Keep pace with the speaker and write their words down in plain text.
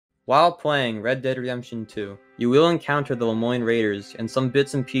While playing Red Dead Redemption 2, you will encounter the Lemoyne Raiders and some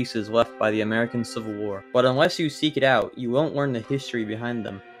bits and pieces left by the American Civil War, but unless you seek it out, you won't learn the history behind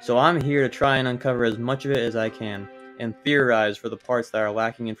them. So I'm here to try and uncover as much of it as I can, and theorize for the parts that are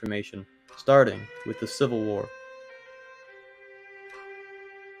lacking information, starting with the Civil War.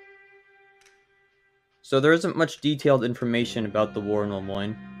 So there isn't much detailed information about the war in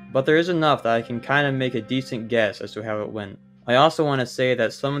Lemoyne, but there is enough that I can kind of make a decent guess as to how it went. I also want to say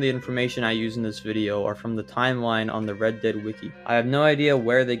that some of the information I use in this video are from the timeline on the Red Dead wiki. I have no idea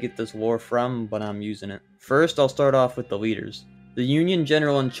where they get this lore from, but I'm using it. First, I'll start off with the leaders. The Union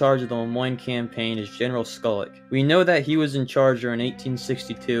general in charge of the Lemoyne campaign is General Skullock. We know that he was in charge during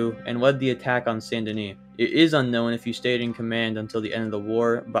 1862 and led the attack on Saint Denis. It is unknown if he stayed in command until the end of the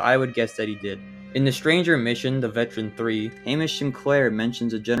war, but I would guess that he did. In the Stranger Mission, the Veteran 3, Hamish Sinclair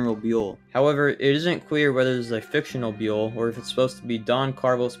mentions a General Buell. However, it isn't clear whether this is a fictional Buell or if it's supposed to be Don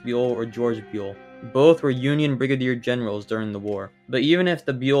Carlos Buell or George Buell. Both were Union brigadier generals during the war. But even if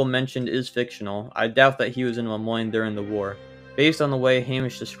the Buell mentioned is fictional, I doubt that he was in Lemoyne during the war, based on the way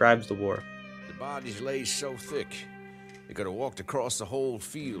Hamish describes the war. The bodies lay so thick, you could have walked across the whole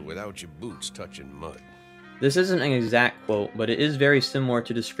field without your boots touching mud. This isn't an exact quote, but it is very similar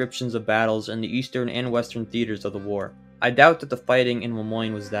to descriptions of battles in the eastern and western theaters of the war. I doubt that the fighting in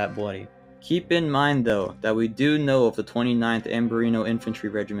Lemoyne was that bloody. Keep in mind though, that we do know of the 29th Ambarino Infantry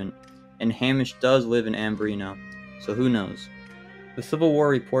Regiment, and Hamish does live in Ambarino, so who knows. The Civil War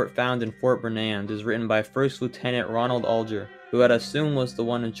report found in Fort Bernand is written by 1st Lieutenant Ronald Alger, who I'd assume was the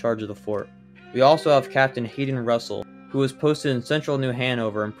one in charge of the fort. We also have Captain Hayden Russell, who was posted in central New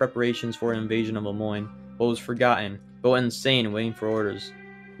Hanover in preparations for an invasion of Lemoyne, but was forgotten, but went insane waiting for orders.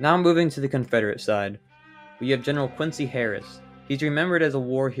 Now moving to the Confederate side, we have General Quincy Harris. He's remembered as a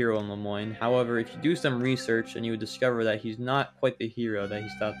war hero in Lemoyne, however if you do some research then you would discover that he's not quite the hero that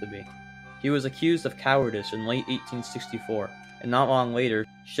he's thought to be. He was accused of cowardice in late 1864, and not long later,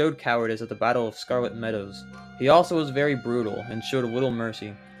 showed cowardice at the Battle of Scarlet Meadows. He also was very brutal, and showed little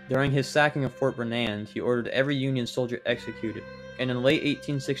mercy. During his sacking of Fort Bernand, he ordered every Union soldier executed, and in late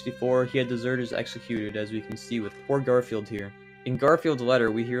 1864 he had deserters executed, as we can see with poor Garfield here. In Garfield's letter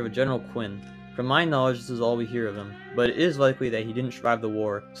we hear of General Quinn. From my knowledge this is all we hear of him, but it is likely that he didn't survive the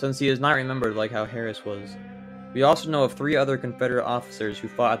war, since he is not remembered like how Harris was. We also know of 3 other Confederate officers who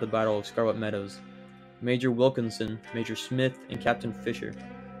fought at the Battle of Scarlet Meadows: Major Wilkinson, Major Smith, and Captain Fisher.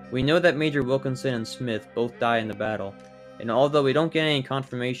 We know that Major Wilkinson and Smith both died in the battle, and although we don't get any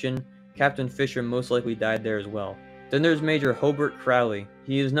confirmation, Captain Fisher most likely died there as well. Then there's Major Hobart Crowley.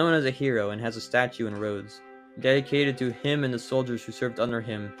 He is known as a hero and has a statue in Rhodes, dedicated to him and the soldiers who served under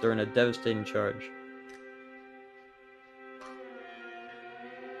him during a devastating charge.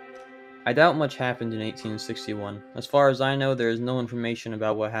 I doubt much happened in 1861. As far as I know, there is no information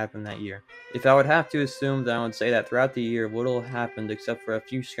about what happened that year. If I would have to assume, then I would say that throughout the year little happened except for a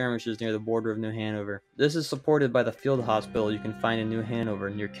few skirmishes near the border of New Hanover. This is supported by the field hospital you can find in New Hanover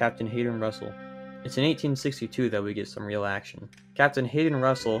near Captain Hayden Russell. It's in 1862 that we get some real action. Captain Hayden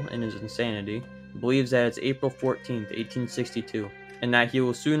Russell, in his insanity, believes that it's April 14th, 1862, and that he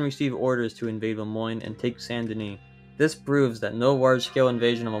will soon receive orders to invade Lemoyne and take Saint Denis. This proves that no large-scale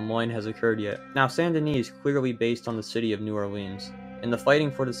invasion of Lemoyne has occurred yet. Now, Saint Denis is clearly based on the city of New Orleans, and the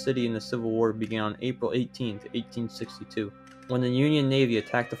fighting for the city in the Civil War began on April 18, 1862, when the Union Navy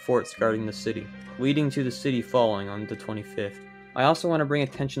attacked the forts guarding the city, leading to the city falling on the 25th. I also want to bring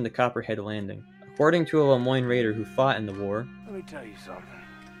attention to Copperhead Landing. According to a Lemoyne raider who fought in the war, let me tell you something.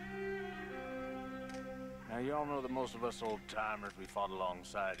 Now, y'all know that most of us old-timers, we fought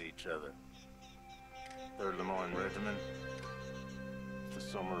alongside each other. 3rd Lemoyne Regiment. The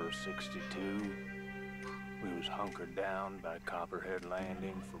summer of '62. We was hunkered down by Copperhead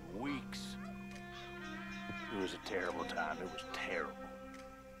Landing for weeks. It was a terrible time. It was terrible.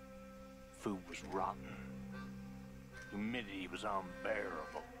 Food was rotten. Humidity was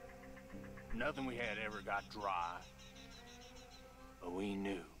unbearable. Nothing we had ever got dry. But we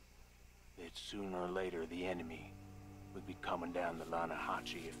knew that sooner or later the enemy would be coming down the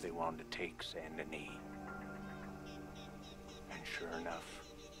Lanahachi if they wanted to take Saint Denis. And sure enough,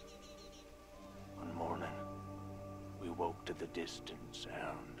 one morning, we woke to the distant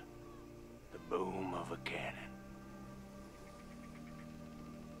sound, the boom of a cannon.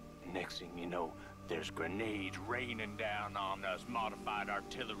 Next thing you know, there's grenades raining down on us, modified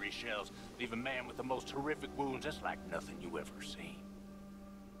artillery shells, leave a man with the most horrific wounds. That's like nothing you ever seen.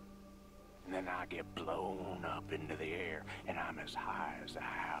 And then I get blown up into the air, and I'm as high as a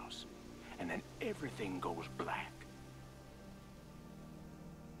house. And then everything goes black.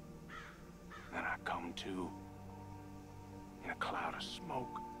 Then I come to in a cloud of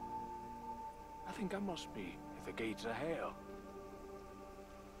smoke, I think I must be at the gates of hell.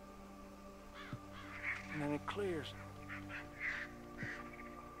 And then it clears.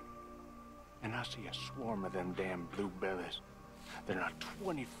 And I see a swarm of them damn blue bellies. They're not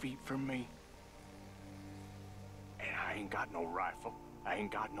 20 feet from me. And I ain't got no rifle. I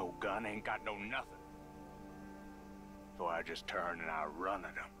ain't got no gun. I ain't got no nothing. So I just turn and I run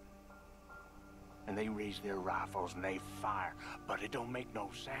at them. And they raise their rifles and they fire, but it don't make no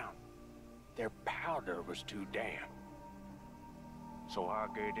sound. Their powder was too damn. So I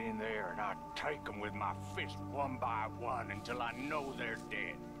get in there and I take them with my fist one by one until I know they're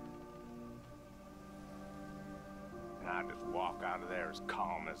dead. And I just walk out of there as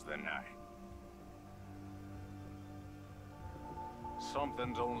calm as the night.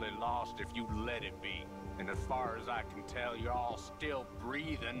 Something's only lost if you let it be. And as far as I can tell, you're all still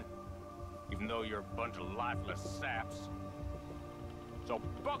breathing, even though you're a bunch of lifeless saps. So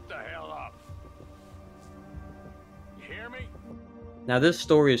buck the hell up. You hear me? Now this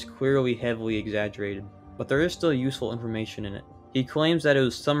story is clearly heavily exaggerated, but there is still useful information in it. He claims that it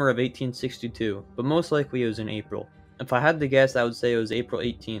was summer of 1862, but most likely it was in April. If I had to guess, I would say it was April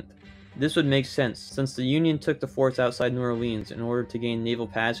 18th. This would make sense, since the Union took the forts outside New Orleans in order to gain naval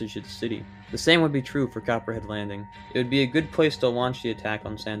passage to the city. The same would be true for Copperhead Landing. It would be a good place to launch the attack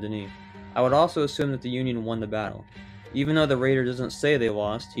on Saint Denis. I would also assume that the Union won the battle. Even though the raider doesn't say they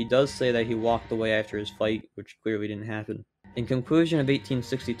lost, he does say that he walked away after his fight, which clearly didn't happen. In conclusion of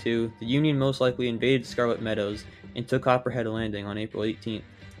 1862, the Union most likely invaded Scarlet Meadows and took Copperhead Landing on April 18th,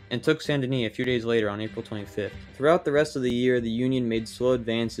 and took Saint Denis a few days later on April 25th. Throughout the rest of the year, the Union made slow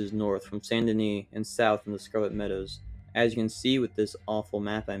advances north from Saint Denis and south in the Scarlet Meadows, as you can see with this awful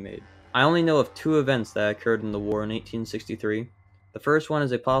map I made. I only know of two events that occurred in the war in 1863. The first one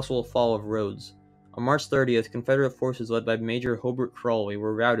is a possible fall of Rhodes. On March 30th, Confederate forces led by Major Hobart Crawley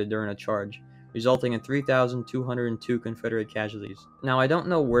were routed during a charge, resulting in 3,202 Confederate casualties. Now, I don't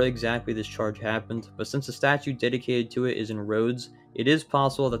know where exactly this charge happened, but since the statue dedicated to it is in Rhodes, it is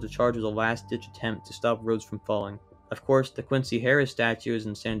possible that the charge was a last-ditch attempt to stop Rhodes from falling. Of course, the Quincy Harris statue is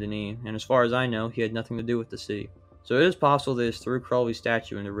in Saint Denis, and as far as I know, he had nothing to do with the city. So it is possible they just threw Crawley's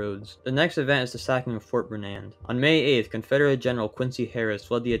statue into Rhodes. The next event is the sacking of Fort Bernand. On May 8th, Confederate General Quincy Harris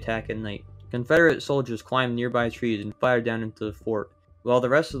led the attack at night. Confederate soldiers climbed nearby trees and fired down into the fort, while the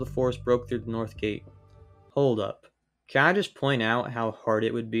rest of the force broke through the north gate. Hold up. Can I just point out how hard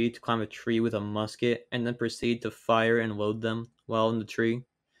it would be to climb a tree with a musket and then proceed to fire and load them while in the tree?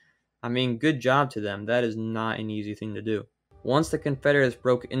 I mean, good job to them, that is not an easy thing to do. Once the Confederates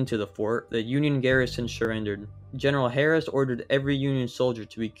broke into the fort, the Union garrison surrendered. General Harris ordered every Union soldier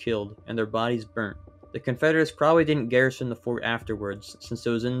to be killed and their bodies burnt. The Confederates probably didn't garrison the fort afterwards, since it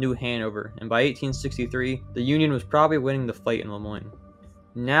was in New Hanover, and by 1863, the Union was probably winning the fight in Lemoyne.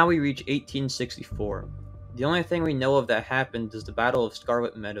 Now we reach 1864. The only thing we know of that happened is the Battle of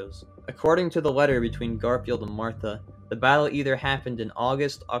Scarlet Meadows. According to the letter between Garfield and Martha, the battle either happened in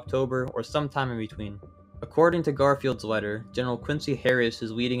August, October, or sometime in between. According to Garfield's letter, General Quincy Harris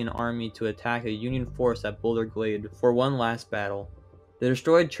is leading an army to attack a Union force at Boulder Glade for one last battle. The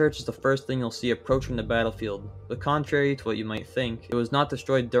destroyed church is the first thing you'll see approaching the battlefield, but contrary to what you might think, it was not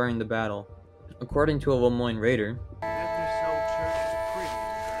destroyed during the battle. According to a Lemoyne raider, This old church is pretty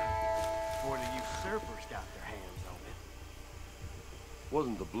before the usurpers got their hands on it.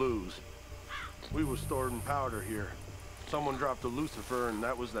 Wasn't the blues. We was storing powder here. Someone dropped a Lucifer and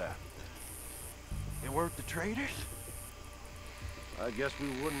that was that. They weren't the traitors? I guess we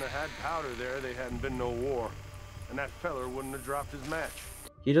wouldn't have had powder there, they hadn't been no war. And that feller wouldn't have dropped his match.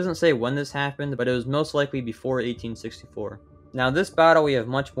 he doesn't say when this happened, but it was most likely before 1864. Now this battle we have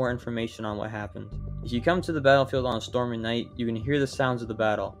much more information on what happened. If you come to the battlefield on a stormy night, you can hear the sounds of the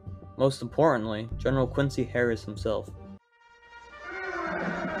battle. Most importantly, General Quincy Harris himself.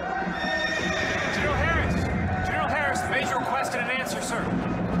 General Harris! General Harris, the Major requested an answer, sir.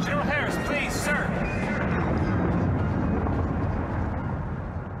 General Harris, please, sir.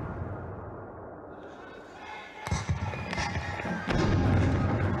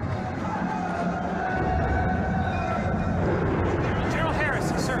 General Harris,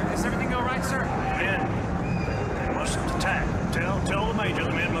 sir, is everything all right, sir? Men, they must attack. Tell the Major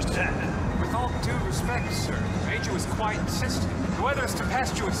the men must attack. With all due respect, sir, the Major was quite insistent. The weather is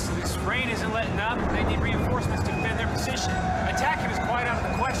tempestuous, this rain isn't letting up, and they need reinforcements to defend their position. Attacking is quite out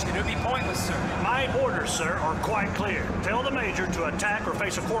of the question. It would be pointless, sir. My orders, sir, are quite clear. Tell the Major to attack or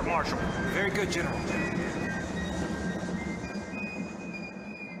face a court-martial. Very good, General.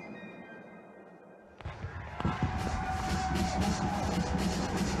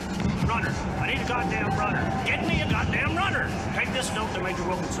 Runner. I need a goddamn runner. Get me a goddamn runner. Take this note to Major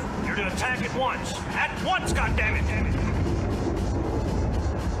Wilkinson. Listen, you're to attack at once. At once, goddammit!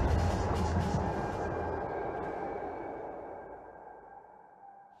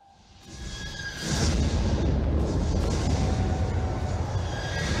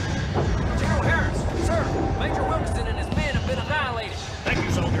 General Harris, sir, Major Wilkinson and his men have been annihilated. Thank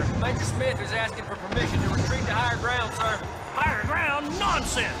you, soldier. Major Smith is asking for permission to retreat to higher ground, sir. Higher ground?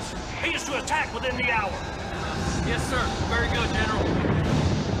 Nonsense! He is to attack within the hour. Yes, sir. Very good, General.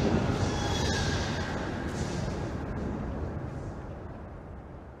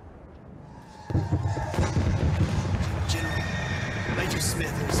 General, Major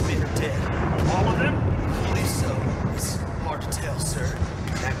Smith and his men are dead. All of them? I believe so. It's hard to tell, sir.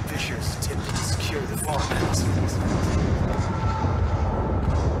 That Fisher is attempting to secure the farmhouse.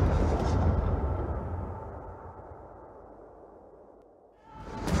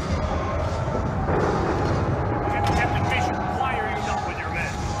 Captain Fisher, why are you not with your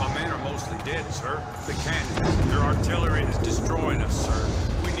men? My men are mostly dead, sir. The cannons, their artillery is destroying us, sir.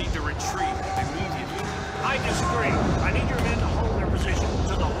 We need to retreat immediately. I disagree. I need your men to hold their position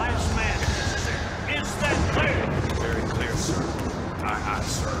to the last man necessary. Is that clear? Very clear, sir. Aye,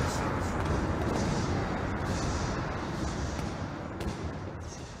 sir.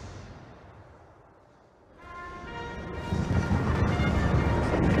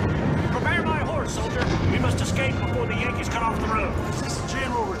 Prepare my horse, soldier. We must escape before the Yankees cut off the road. Is this a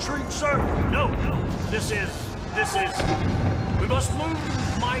general retreat, sir? No. This is... We must move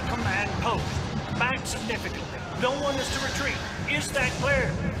my command post back significantly. No one is to retreat. Is that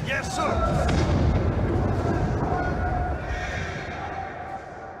clear? Yes, sir.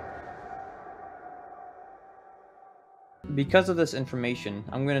 Because of this information,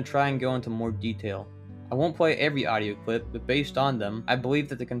 I'm going to try and go into more detail. I won't play every audio clip, but based on them, I believe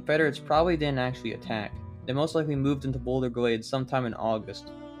that the Confederates probably didn't actually attack. They most likely moved into Boulder Glades sometime in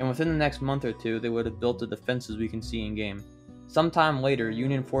August, and within the next month or two they would have built the defenses we can see in game. Sometime later,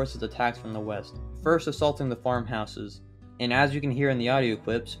 Union forces attacked from the west, first assaulting the farmhouses, and as you can hear in the audio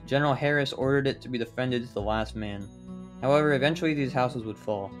clips, General Harris ordered it to be defended to the last man. However, eventually these houses would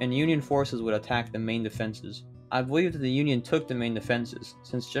fall, and Union forces would attack the main defenses. I believe that the Union took the main defenses,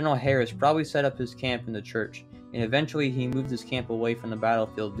 since General Harris probably set up his camp in the church, and eventually he moved his camp away from the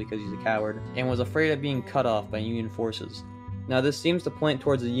battlefield because he's a coward, and was afraid of being cut off by Union forces. Now this seems to point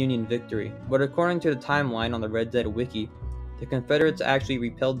towards a Union victory, but according to the timeline on the Red Dead Wiki, the Confederates actually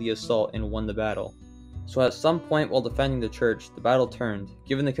repelled the assault and won the battle. So at some point while defending the church, the battle turned,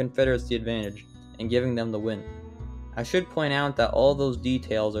 giving the Confederates the advantage, and giving them the win. I should point out that all those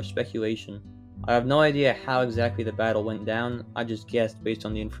details are speculation. I have no idea how exactly the battle went down, I just guessed based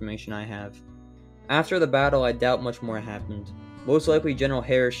on the information I have. After the battle, I doubt much more happened. Most likely General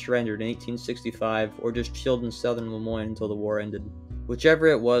Harris surrendered in 1865 or just chilled in southern Lemoyne until the war ended. Whichever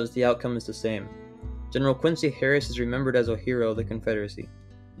it was, the outcome is the same. General Quincy Harris is remembered as a hero of the Confederacy.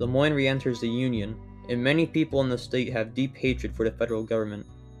 Lemoyne re-enters the Union, and many people in the state have deep hatred for the federal government.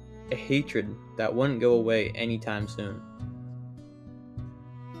 A hatred that wouldn't go away anytime soon.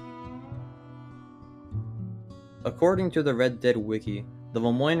 According to the Red Dead Wiki, the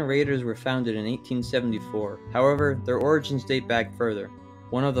Lemoyne Raiders were founded in 1874. However, their origins date back further.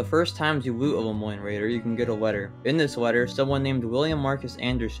 One of the first times you loot a Lemoyne Raider, you can get a letter. In this letter, someone named William Marcus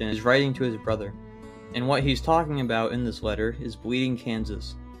Anderson is writing to his brother. And what he's talking about in this letter is Bleeding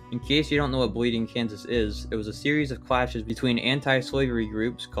Kansas. In case you don't know what Bleeding Kansas is, it was a series of clashes between anti-slavery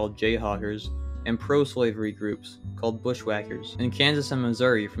groups called Jayhawkers and pro-slavery groups called Bushwhackers in Kansas and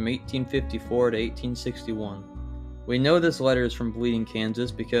Missouri from 1854 to 1861. We know this letter is from Bleeding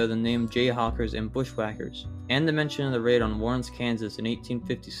Kansas because of the name Jayhawkers and Bushwhackers, and the mention of the raid on Lawrence, Kansas in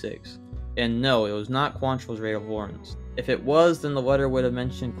 1856. And no, it was not Quantrill's raid of Lawrence. If it was, then the letter would have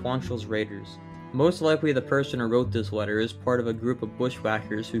mentioned Quantrill's raiders. Most likely the person who wrote this letter is part of a group of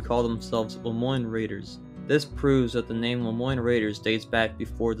bushwhackers who call themselves Lemoyne Raiders. This proves that the name Lemoyne Raiders dates back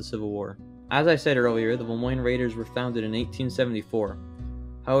before the Civil War. As I said earlier, the Lemoyne Raiders were founded in 1874.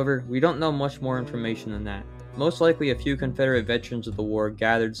 However, we don't know much more information than that. Most likely a few Confederate veterans of the war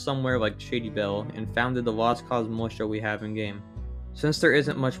gathered somewhere like Shady Belle and founded the Lost Cause militia we have in game. Since there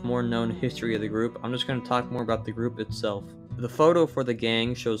isn't much more known history of the group, I'm just going to talk more about the group itself. The photo for the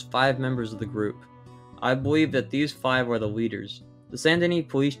gang shows 5 members of the group. I believe that these 5 are the leaders. The Saint Denis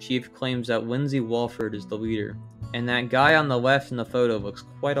police chief claims that Lindsay Walford is the leader, and that guy on the left in the photo looks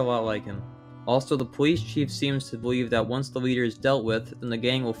quite a lot like him. Also, the police chief seems to believe that once the leader is dealt with, then the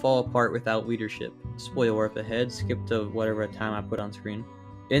gang will fall apart without leadership. Spoiler up ahead, skip to whatever time I put on screen.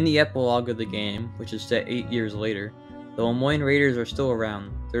 In the epilogue of the game, which is set 8 years later, the Lemoyne Raiders are still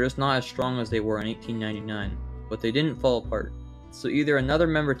around. They're just not as strong as they were in 1899, but they didn't fall apart. so either another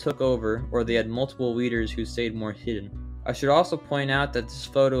member took over, or they had multiple leaders who stayed more hidden. I should also point out that this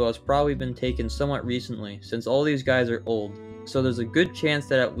photo has probably been taken somewhat recently, since all these guys are old, so there's a good chance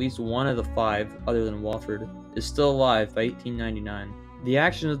that at least one of the 5, other than Wofford, is still alive by 1899. The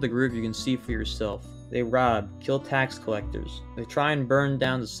actions of the group you can see for yourself. They rob, kill tax collectors. They try and burn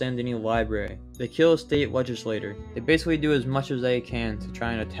down the San Denis library. They kill a state legislator. They basically do as much as they can to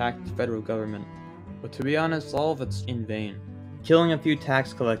try and attack the federal government. But to be honest, all of it's in vain. Killing a few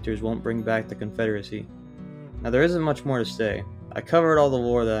tax collectors won't bring back the Confederacy. Now there isn't much more to say. I covered all the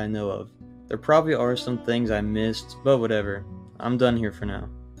lore that I know of. There probably are some things I missed, but whatever. I'm done here for now.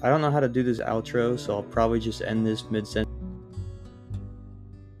 I don't know how to do this outro, so I'll probably just end this mid-sentence.